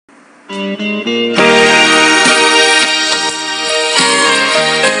Someday,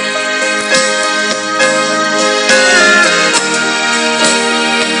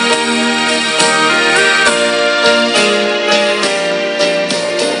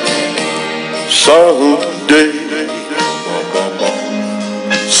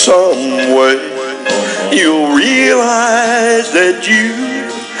 some way, you'll realize that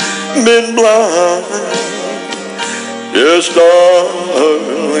you've been blind. Yes,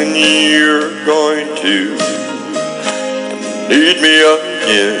 darling, you're going to need me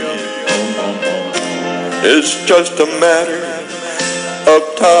again. It's just a matter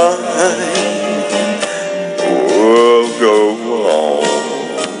of time. Oh, go on.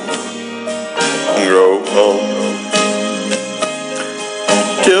 Go home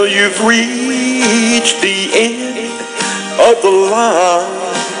till you've reached the end of the line,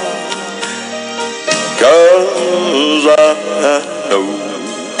 'cause I know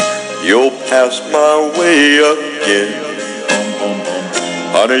you'll pass my way again.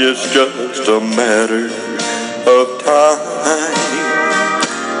 Honey, it's just a matter of time.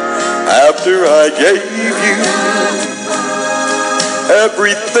 After I gave you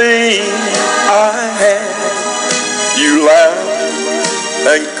everything I had, you laughed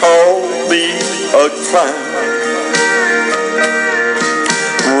and called me a clown.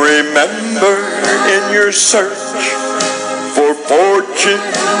 Remember, in your search for fortune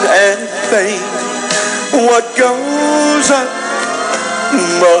and fame, what goes up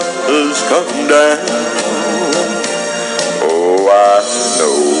must come down. Oh, I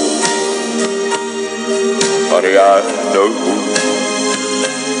know, honey, I know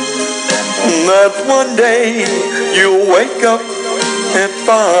that one day you'll wake up and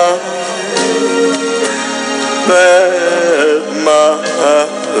find that my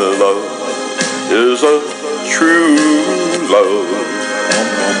love is a true love.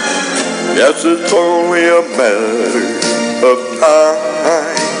 Yes, it's only a matter of time.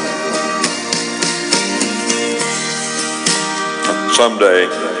 Someday,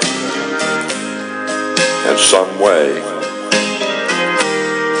 in some way,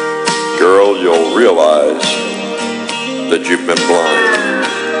 girl, you'll realize that you've been blind.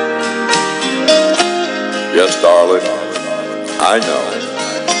 Yes, darling, I know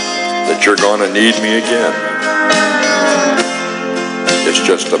that you're gonna need me again. It's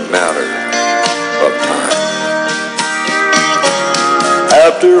just a matter of time.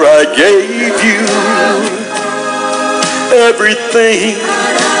 After I gave you everything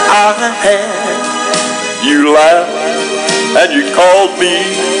I had, you laughed and you called me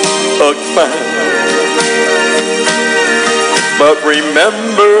a clown. But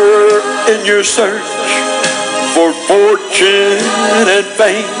remember, in your search for fortune and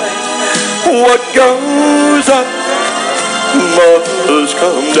fame, what goes up must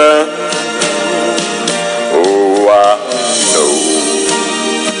come down. Oh, I know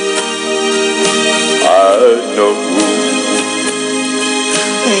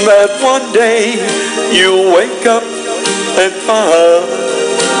that one day you'll wake up and find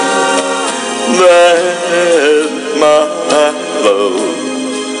that my love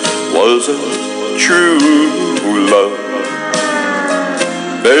wasn't true love.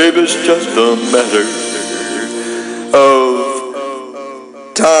 Baby, it's just a matter